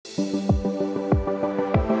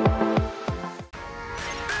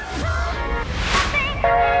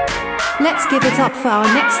give it up for our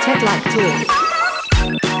next TED Like talk.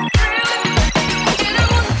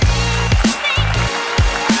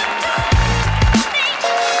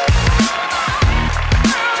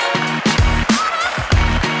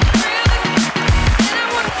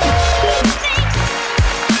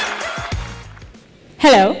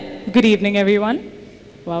 Hello, good evening everyone.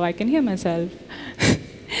 Wow, I can hear myself.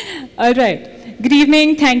 All right, good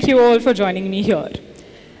evening, thank you all for joining me here.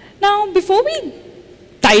 Now, before we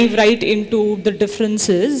dive right into the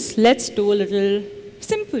differences, let's do a little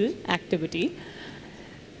simple activity.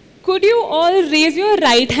 Could you all raise your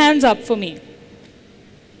right hands up for me?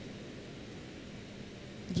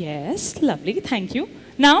 Yes, lovely, thank you.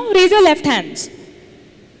 Now, raise your left hands.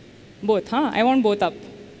 Both, huh? I want both up.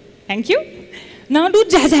 Thank you. Now do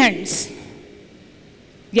jazz hands.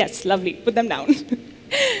 Yes, lovely, put them down.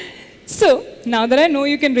 So, now that I know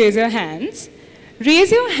you can raise your hands,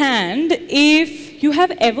 raise your hand if you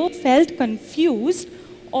have ever felt confused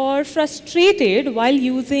or frustrated while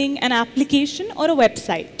using an application or a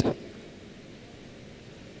website.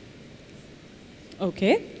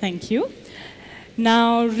 Okay, thank you.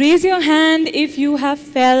 Now, raise your hand if you have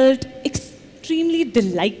felt extremely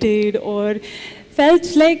delighted or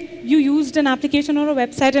felt like you used an application or a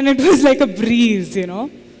website and it was like a breeze, you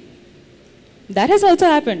know. That has also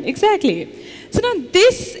happened, exactly. So now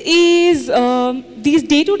these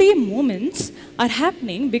day-to-day moments are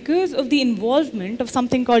happening because of the involvement of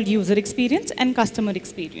something called user experience and customer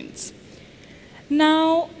experience.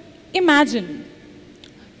 Now, imagine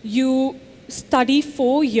you study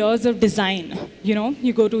 4 years of design. You know,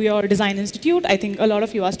 you go to your design institute. I think a lot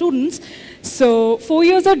of you are students. So 4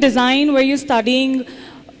 years of design where you're studying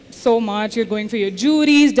so much, you're going for your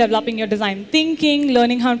juries, developing your design thinking,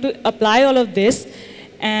 learning how to apply all of this.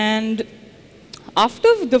 And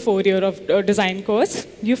after the 4 year of design course,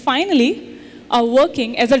 you finally are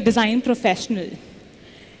working as a design professional.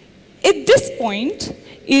 At this point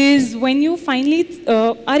is when you finally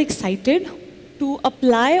are excited to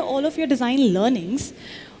apply all of your design learnings,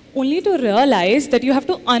 only to realize that you have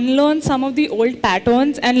to unlearn some of the old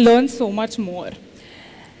patterns and learn so much more.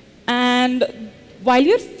 And while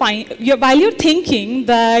you're thinking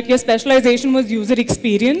that your specialization was user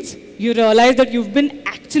experience, you realize that you've been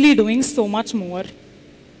actually doing so much more.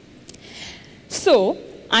 So,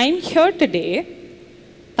 I'm here today,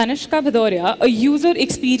 Tanishka Bhadauria, a user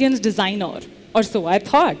experience designer, or so I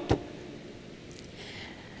thought.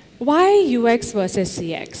 Why UX versus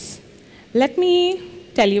CX? Let me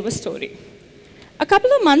tell you a story. A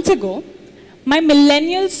couple of months ago, my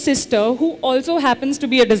millennial sister, who also happens to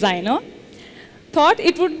be a designer, thought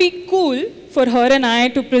it would be cool for her and I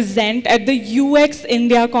to present at the UX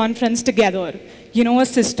India conference together. You know, a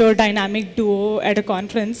sister dynamic duo at a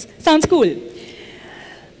conference. Sounds cool.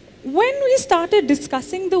 When we started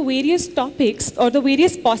discussing the various topics or the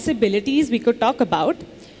various possibilities we could talk about,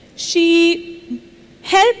 she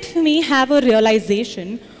helped me have a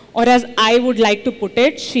realization, or as I would like to put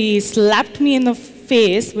it, she slapped me in the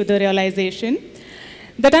face with the realization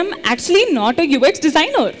that I'm actually not a UX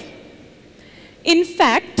designer. In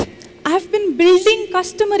fact, I've been building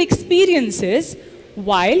customer experiences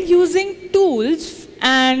while using tools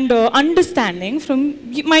and understanding from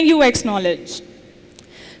my UX knowledge.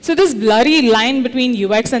 So this blurry line between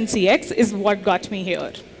UX and CX is what got me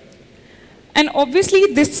here. And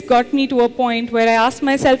obviously, this got me to a point where I asked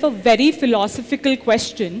myself a very philosophical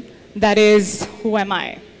question, that is, who am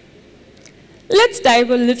I? Let's dive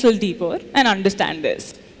a little deeper and understand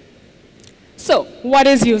this. So, what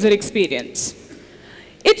is user experience?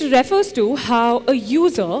 It refers to how a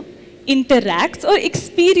user interacts or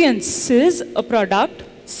experiences a product,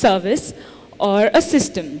 service, or a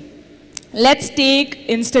system. Let's take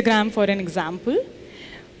Instagram for an example.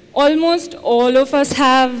 Almost all of us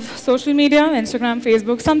have social media, Instagram,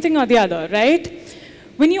 Facebook, something or the other, right?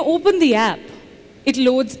 When you open the app, it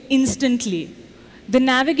loads instantly. The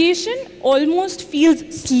navigation almost feels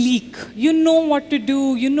sleek. You know what to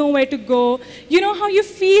do, you know where to go, you know how you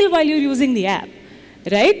feel while you're using the app,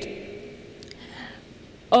 right?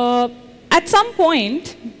 At some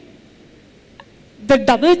point, the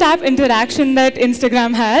double tap interaction that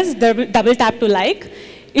Instagram has, the double tap to like,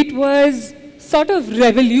 it was sort of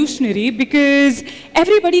revolutionary because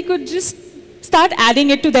everybody could just start adding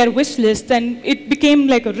it to their wish list and it became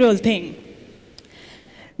like a real thing.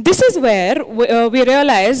 This is where we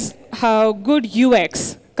realize how good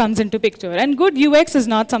UX comes into picture. And good UX is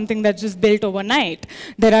not something that's just built overnight.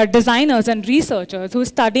 There are designers and researchers who are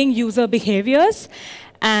studying user behaviors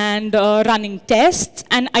and running tests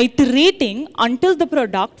and iterating until the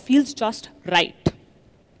product feels just right.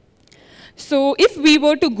 So if we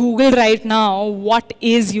were to Google right now, what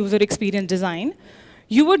is user experience design,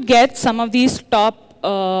 you would get some of these top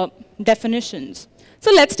definitions.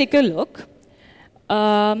 So let's take a look.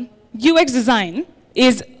 UX design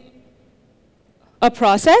is a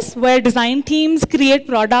process where design teams create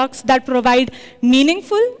products that provide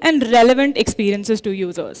meaningful and relevant experiences to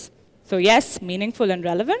users. So yes, meaningful and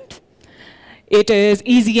relevant. It is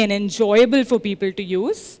easy and enjoyable for people to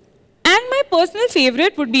use. And my personal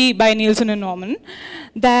favorite would be by Nielsen and Norman,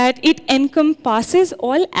 that it encompasses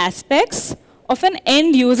all aspects of an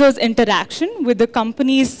end user's interaction with the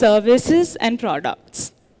company's services and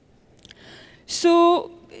products.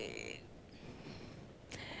 So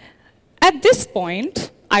at this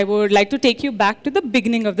point, I would like to take you back to the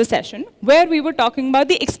beginning of the session, where we were talking about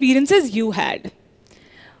the experiences you had.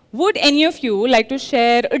 Would any of you like to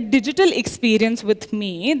share a digital experience with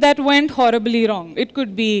me that went horribly wrong? It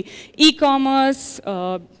could be e-commerce,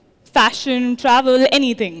 fashion, travel,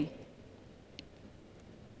 anything.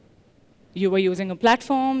 You were using a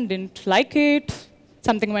platform, didn't like it,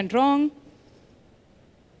 something went wrong.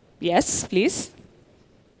 Yes, please.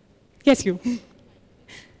 Yes, you.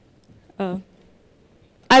 Yeah. So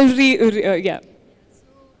I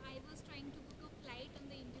was trying to book a flight on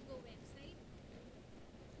the Indigo website.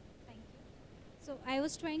 Thank you. So I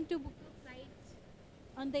was trying to book a flight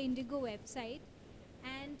on the Indigo website,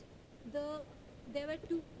 and there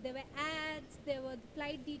were ads, there were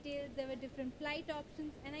flight details, there were different flight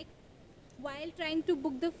options, and while trying to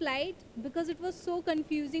book the flight, because it was so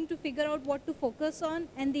confusing to figure out what to focus on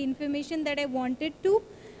and the information that I wanted to,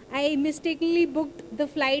 I mistakenly booked the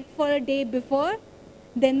flight for a day before,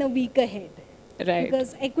 then a week ahead. Right.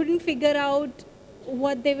 Because I couldn't figure out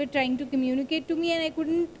what they were trying to communicate to me, and I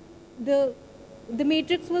couldn't, the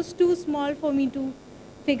matrix was too small for me to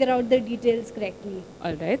figure out the details correctly.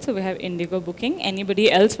 All right, so we have Indigo booking.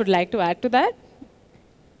 Anybody else would like to add to that?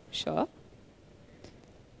 Sure.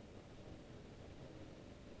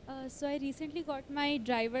 So I recently got my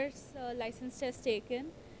driver's license test taken,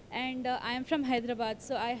 and I am from Hyderabad,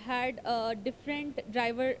 so I had a different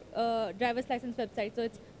driver's license website.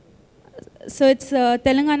 So it's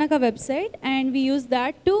Telangana ka website, and we use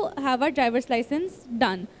that to have our driver's license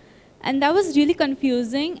done. And that was really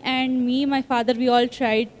confusing, and me, my father, we all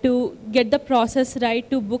tried to get the process right,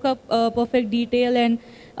 to book up perfect detail and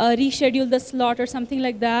reschedule the slot or something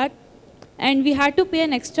like that. And we had to pay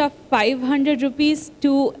an extra 500 rupees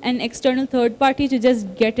to an external third party to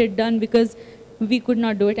just get it done, because we could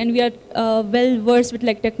not do it. And we are well versed with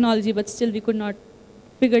like technology, but still we could not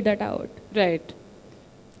figure that out. Right.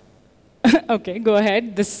 Okay, go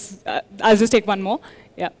ahead. I'll just take one more.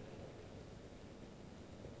 Yeah.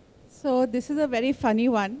 So this is a very funny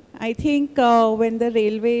one. I think when the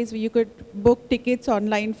railways, you could book tickets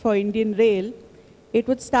online for Indian Rail, it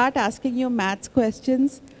would start asking you maths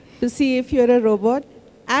questions to see if you're a robot.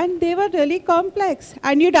 And they were really complex.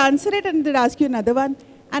 And you'd answer it and they'd ask you another one.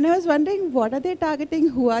 And I was wondering, what are they targeting?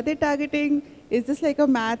 Who are they targeting? Is this like a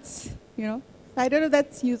maths, I don't know if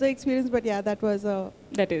that's user experience, but yeah, that was a...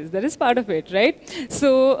 That is part of it, right?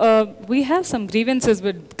 So we have some grievances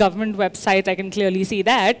with government websites, I can clearly see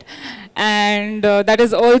that. And that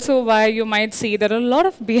is also why you might see that a lot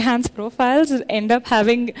of Behance profiles end up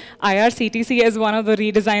having IRCTC as one of the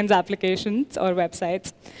redesigns applications or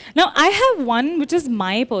websites. Now, I have one which is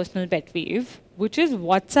my personal pet peeve, which is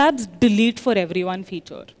WhatsApp's delete for everyone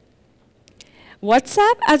feature.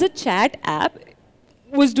 WhatsApp as a chat app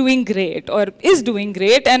was doing great or is doing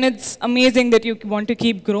great, and it's amazing that you want to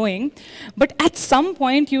keep growing. But at some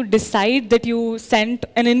point, you decide that you sent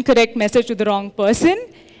an incorrect message to the wrong person,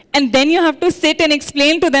 and then you have to sit and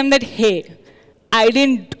explain to them that, hey, I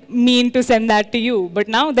didn't mean to send that to you. But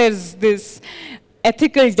now there's this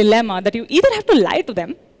ethical dilemma that you either have to lie to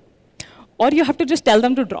them, or you have to just tell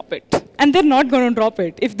them to drop it. And they're not going to drop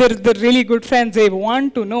it. If they're really good friends, they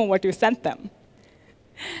want to know what you sent them.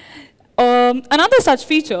 Another such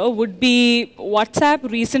feature would be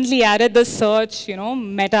WhatsApp recently added the search,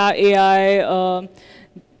 Meta AI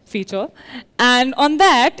feature. And on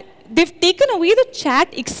that, they've taken away the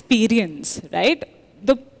chat experience, right?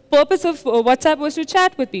 The purpose of WhatsApp was to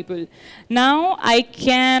chat with people. Now I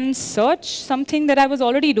can search something that I was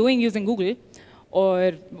already doing using Google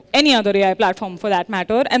or any other AI platform for that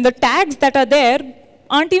matter, and the tags that are there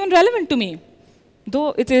aren't even relevant to me. Though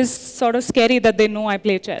it is sort of scary that they know I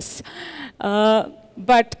play chess.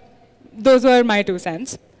 But those were my 2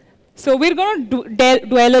 cents. So we're going to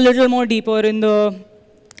dwell a little more deeper in the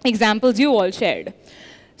examples you all shared.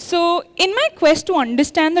 So in my quest to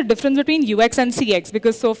understand the difference between UX and CX,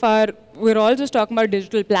 because so far we're all just talking about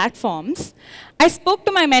digital platforms, I spoke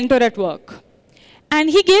to my mentor at work. And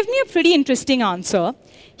he gave me a pretty interesting answer.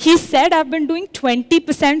 He said, I've been doing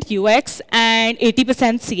 20% UX and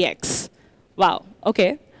 80% CX. Wow,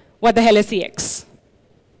 okay. What the hell is CX?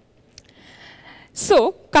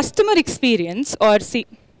 So, customer experience or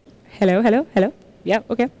hello? Yeah,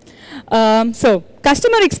 okay. So,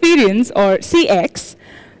 customer experience or CX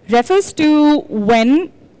refers to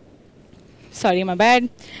when, sorry, my bad,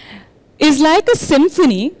 is like a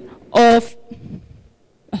symphony of,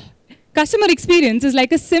 customer experience is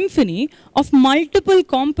like a symphony of multiple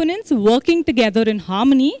components working together in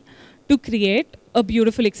harmony to create a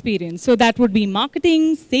beautiful experience. So that would be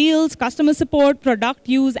marketing, sales, customer support, product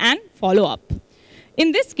use, and follow-up.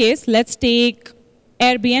 In this case, let's take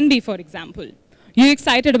Airbnb, for example. You're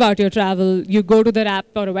excited about your travel. You go to their app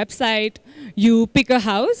or a website. You pick a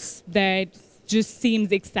house that just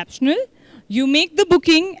seems exceptional. You make the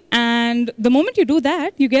booking, and the moment you do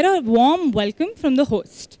that, you get a warm welcome from the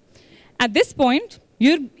host. At this point,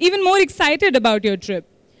 you're even more excited about your trip.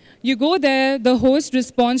 You go there, the host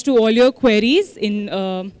responds to all your queries in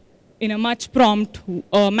a much prompt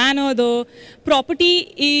manner. The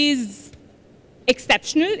property is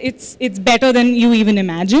exceptional. It's better than you even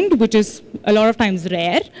imagined, which is a lot of times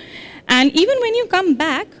rare. And even when you come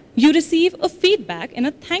back, you receive a feedback and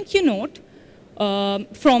a thank you note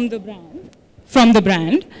from the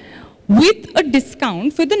brand with a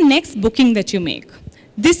discount for the next booking that you make.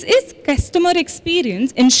 This is customer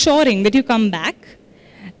experience ensuring that you come back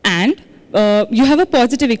and you have a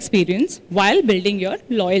positive experience while building your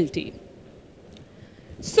loyalty.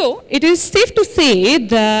 So it is safe to say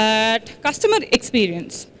that customer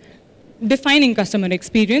experience, defining customer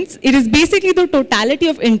experience, it is basically the totality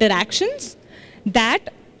of interactions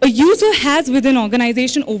that a user has with an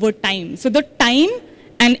organization over time. So the time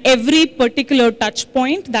and every particular touch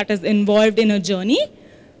point that is involved in a journey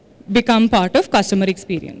become part of customer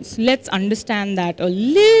experience. Let's understand that a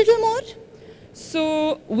little more.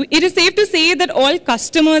 So it is safe to say that all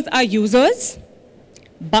customers are users,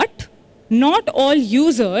 but not all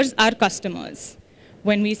users are customers.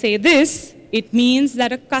 When we say this, it means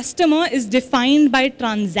that a customer is defined by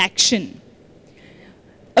transaction.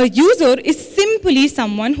 A user is simply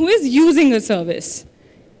someone who is using a service.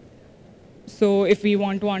 So if we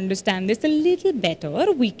want to understand this a little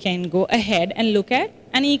better, we can go ahead and look at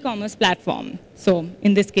an e-commerce platform. So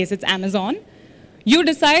in this case, it's Amazon. You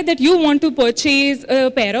decide that you want to purchase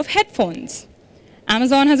a pair of headphones.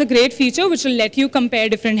 Amazon has a great feature which will let you compare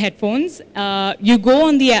different headphones. You go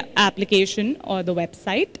on the application or the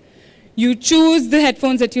website. You choose the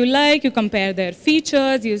headphones that you like, you compare their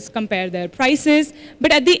features, you compare their prices,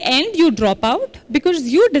 but at the end you drop out because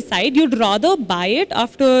you decide you'd rather buy it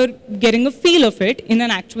after getting a feel of it in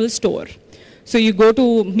an actual store. So you go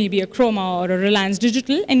to maybe a Chroma or a Reliance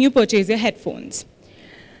Digital and you purchase your headphones.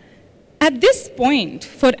 At this point,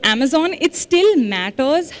 for Amazon, it still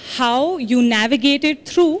matters how you navigate it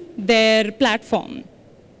through their platform.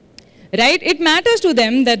 Right? It matters to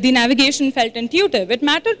them that the navigation felt intuitive. It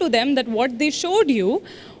mattered to them that what they showed you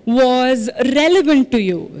was relevant to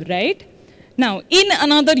you, right? Now, in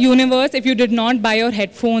another universe, if you did not buy your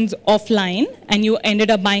headphones offline and you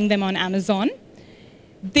ended up buying them on Amazon,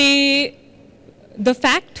 the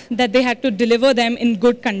fact that they had to deliver them in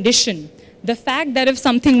good condition, the fact that if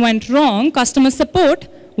something went wrong, customer support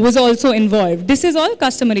was also involved. This is all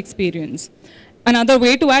customer experience. Another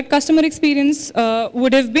way to add customer experience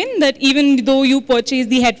would have been that even though you purchase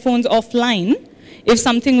the headphones offline, if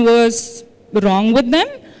something was wrong with them,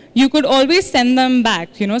 you could always send them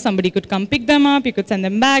back. You know, somebody could come pick them up, you could send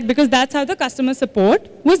them back, because that's how the customer support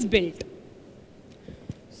was built.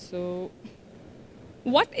 So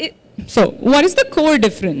what is the core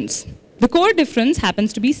difference? The core difference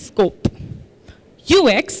happens to be scope.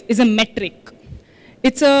 UX is a metric.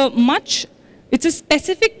 It's a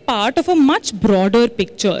specific part of a much broader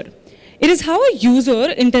picture. It is how a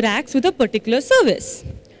user interacts with a particular service.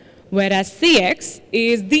 Whereas CX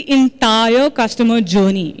is the entire customer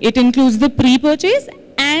journey. It includes the pre-purchase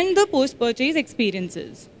and the post-purchase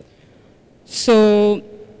experiences. So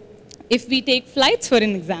if we take flights for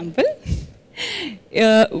an example,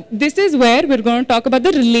 this is where we're going to talk about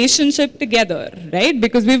the relationship together, right?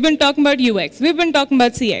 Because we've been talking about UX, we've been talking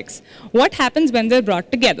about CX. What happens when they're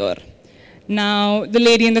brought together? Now, the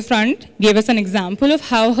lady in the front gave us an example of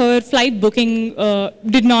how her flight booking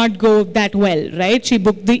did not go that well, right? She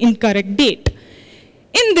booked the incorrect date.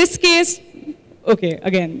 In this case, okay,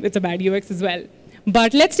 again, it's a bad UX as well.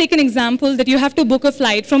 But let's take an example that you have to book a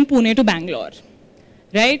flight from Pune to Bangalore,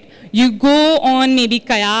 right? You go on maybe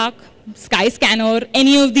Kayak, Skyscanner,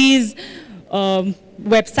 any of these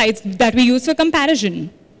websites that we use for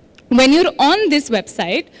comparison. When you're on this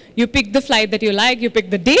website, you pick the flight that you like, you pick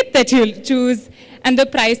the date that you choose, and the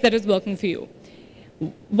price that is working for you.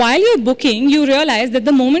 While you're booking, you realize that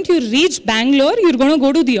the moment you reach Bangalore, you're going to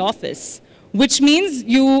go to the office, which means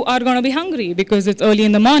you are going to be hungry because it's early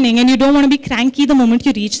in the morning and you don't want to be cranky the moment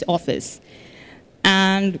you reach the office.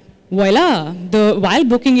 And voila, while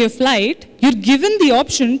booking your flight, you're given the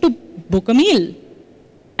option to book a meal.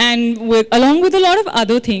 And along with a lot of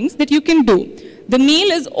other things that you can do. The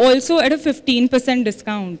meal is also at a 15%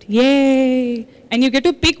 discount. Yay! And you get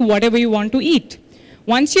to pick whatever you want to eat.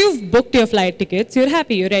 Once you've booked your flight tickets, you're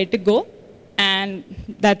happy, you're ready to go,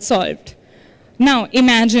 and that's solved. Now,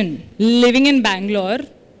 imagine living in Bangalore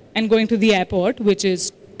and going to the airport, which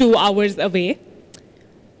is 2 hours away.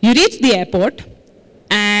 You reach the airport,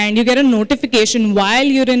 and you get a notification while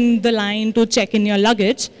you're in the line to check in your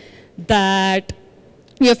luggage that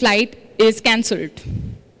your flight is cancelled.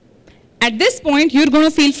 At this point, you're going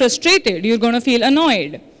to feel frustrated, you're going to feel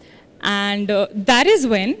annoyed. And that is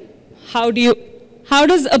when, how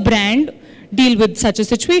does a brand deal with such a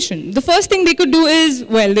situation? The first thing they could do is,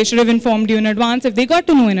 well, they should have informed you in advance if they got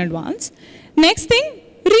to know in advance. Next thing,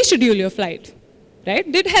 reschedule your flight, right?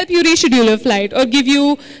 Did help you reschedule your flight or give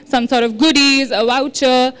you some sort of goodies, a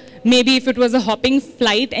voucher. Maybe if it was a hopping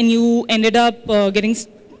flight and you ended up getting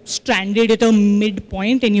stranded at a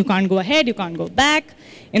midpoint and you can't go ahead, you can't go back.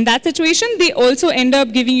 In that situation, they also end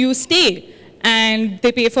up giving you stay and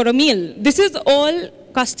they pay for a meal. This is all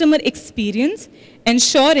customer experience,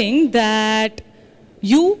 ensuring that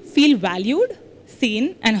you feel valued,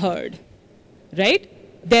 seen, and heard, right?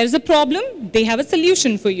 There's a problem, they have a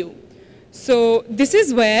solution for you. So this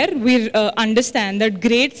is where we understand that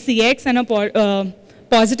great CX and a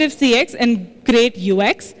positive CX and great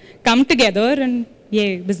UX come together and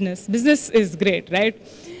yay, business. Business is great, right?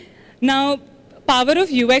 Now, power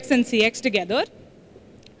of UX and CX together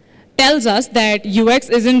tells us that UX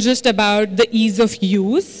isn't just about the ease of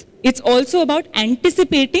use, it's also about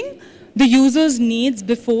anticipating the user's needs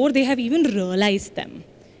before they have even realized them,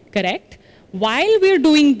 correct? While we're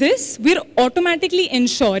doing this, we're automatically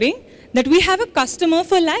ensuring that we have a customer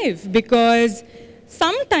for life, because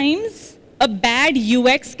sometimes a bad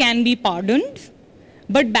UX can be pardoned,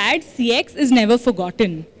 but bad CX is never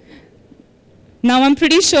forgotten. Now, I'm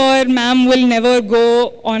pretty sure ma'am will never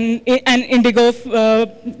go on an Indigo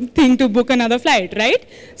thing to book another flight, right?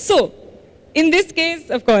 So, in this case,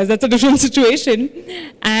 of course, that's a different situation.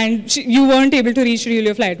 And you weren't able to reschedule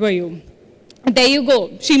your flight, were you? There you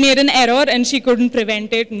go. She made an error and she couldn't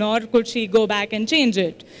prevent it, nor could she go back and change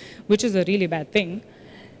it, which is a really bad thing.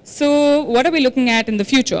 So, what are we looking at in the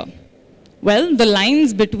future? Well, the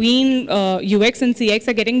lines between UX and CX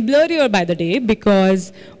are getting blurrier by the day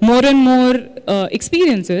because more and more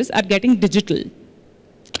experiences are getting digital.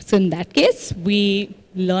 So in that case, we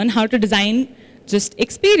learn how to design just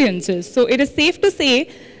experiences. So it is safe to say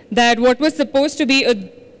that what was supposed to be a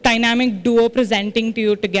dynamic duo presenting to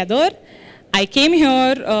you together, I came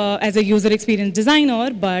here as a user experience designer,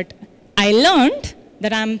 but I learned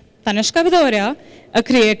that I'm Tanishka Bhadauria, a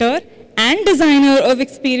creator and designer of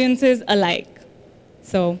experiences alike.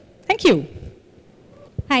 So, thank you.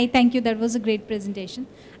 Hi, thank you. That was a great presentation.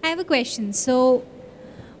 I have a question. So,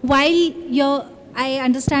 while I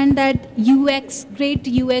understand that great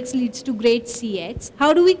UX leads to great CX,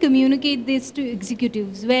 how do we communicate this to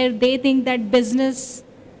executives where they think that business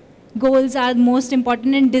goals are most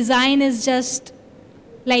important and design is just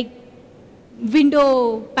like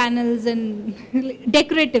window panels and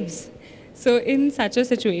decoratives? So in such a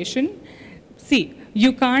situation, see,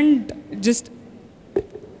 you can't just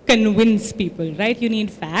convince people, right? You need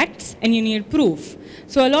facts and you need proof.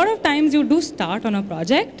 So a lot of times you do start on a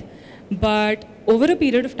project, but over a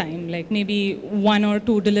period of time, like maybe 1 or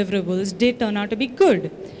 2 deliverables did turn out to be good.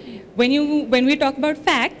 When we talk about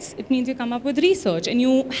facts, it means you come up with research and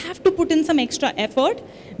you have to put in some extra effort,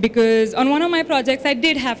 because on one of my projects, I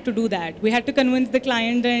did have to do that. We had to convince the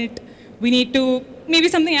client that we need to, maybe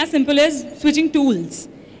something as simple as switching tools.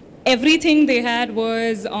 Everything they had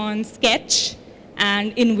was on Sketch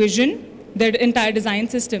and InVision, their entire design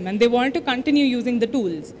system, and they wanted to continue using the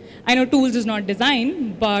tools. I know tools is not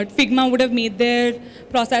design, but Figma would have made their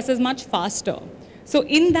processes much faster. So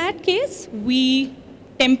in that case, we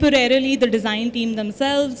temporarily, the design team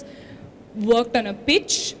themselves, worked on a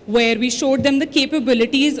pitch where we showed them the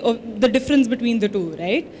capabilities of the difference between the two,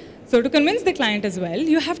 right? So to convince the client as well,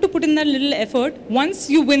 you have to put in that little effort. Once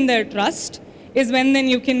you win their trust, is when then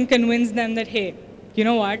you can convince them that, hey, you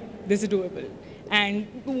know what, this is doable.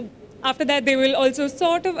 And after that, they will also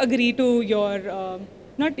sort of agree to your,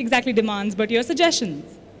 not exactly demands, but your suggestions.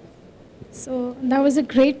 So that was a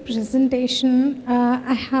great presentation.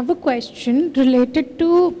 I have a question related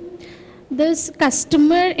to this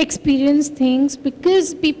customer experience things,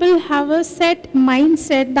 because people have a set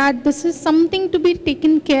mindset that this is something to be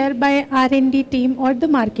taken care by R&D team or the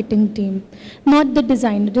marketing team, not the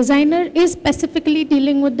designer. Designer is specifically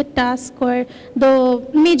dealing with the task or the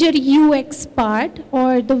major UX part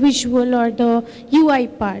or the visual or the UI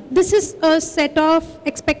part. This is a set of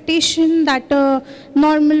expectation that a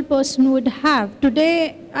normal person would have.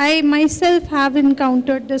 Today, I myself have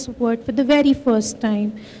encountered this word for the very first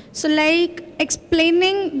time. So like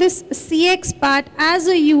explaining this CX part as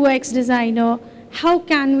a UX designer, how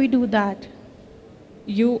can we do that?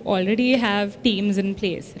 You already have teams in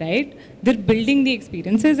place, right? They're building the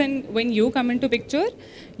experiences, and when you come into picture,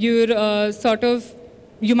 you're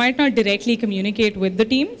you might not directly communicate with the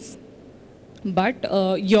teams, but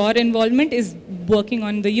your involvement is working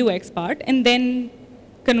on the UX part and then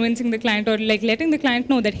convincing the client or like letting the client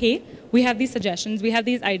know that, hey, we have these suggestions, we have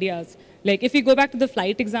these ideas. Like if we go back to the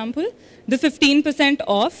flight example, the 15%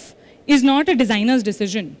 off is not a designer's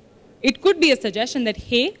decision. It could be a suggestion that,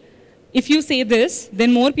 hey, if you say this,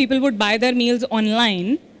 then more people would buy their meals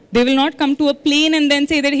online. They will not come to a plane and then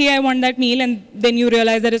say that, hey, I want that meal, and then you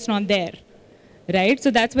realize that it's not there, right?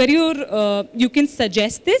 So that's where you can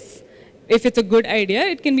suggest this. If it's a good idea,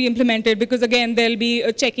 it can be implemented, because again, there'll be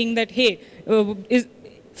a checking that, hey,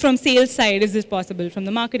 from sales side, is this possible? From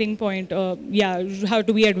the marketing point, how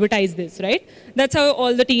do we advertise this, right? That's how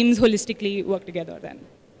all the teams holistically work together then.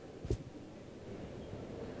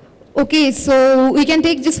 Okay, so we can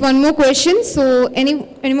take just one more question. So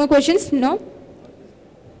any more questions? No?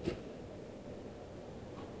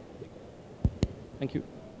 Thank you.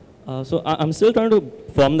 So I'm still trying to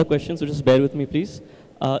form the question, so just bear with me, please.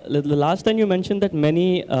 The last time you mentioned that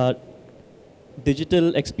many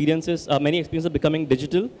digital experiences, many experiences are becoming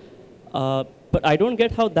digital, but I don't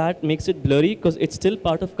get how that makes it blurry, because it's still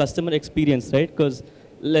part of customer experience, right? Because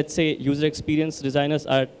let's say user experience designers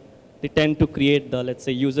they tend to create the, let's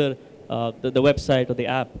say, user, the website or the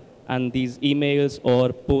app, and these emails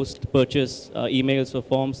or post-purchase emails or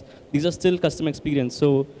forms, these are still customer experience.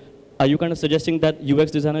 So are you kind of suggesting that UX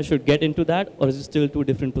designers should get into that, or is it still two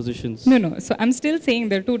different positions? No. So I'm still saying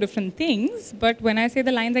they're two different things, but when I say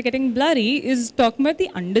the lines are getting blurry, is talking about the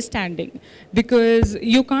understanding. Because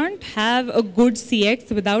you can't have a good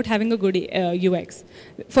CX without having a good UX.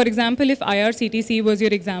 For example, if IRCTC was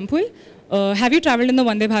your example, have you traveled in the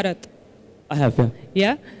Vande Bharat? I have, yeah.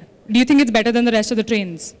 Yeah? Do you think it's better than the rest of the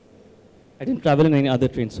trains? I didn't travel in any other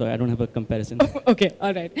train, so I don't have a comparison. Okay,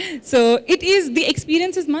 all right. So the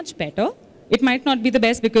experience is much better. It might not be the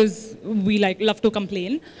best because we love to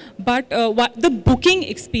complain, but the booking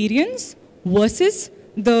experience versus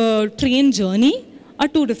the train journey are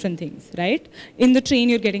two different things, right? In the train,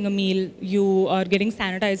 you're getting a meal, you are getting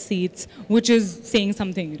sanitized seats, which is saying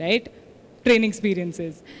something, right? Train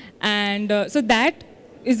experiences. And so that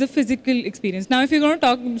is the physical experience. Now, if you're going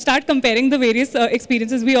to start comparing the various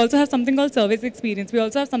experiences, we also have something called service experience. We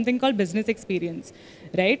also have something called business experience,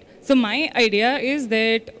 right? So my idea is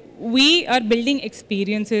that we are building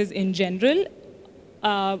experiences in general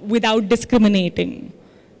without discriminating.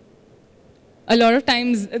 A lot of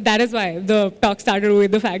times, that is why the talk started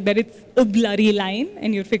with the fact that it's a blurry line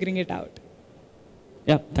and you're figuring it out.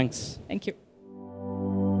 Yeah, thanks. Thank you.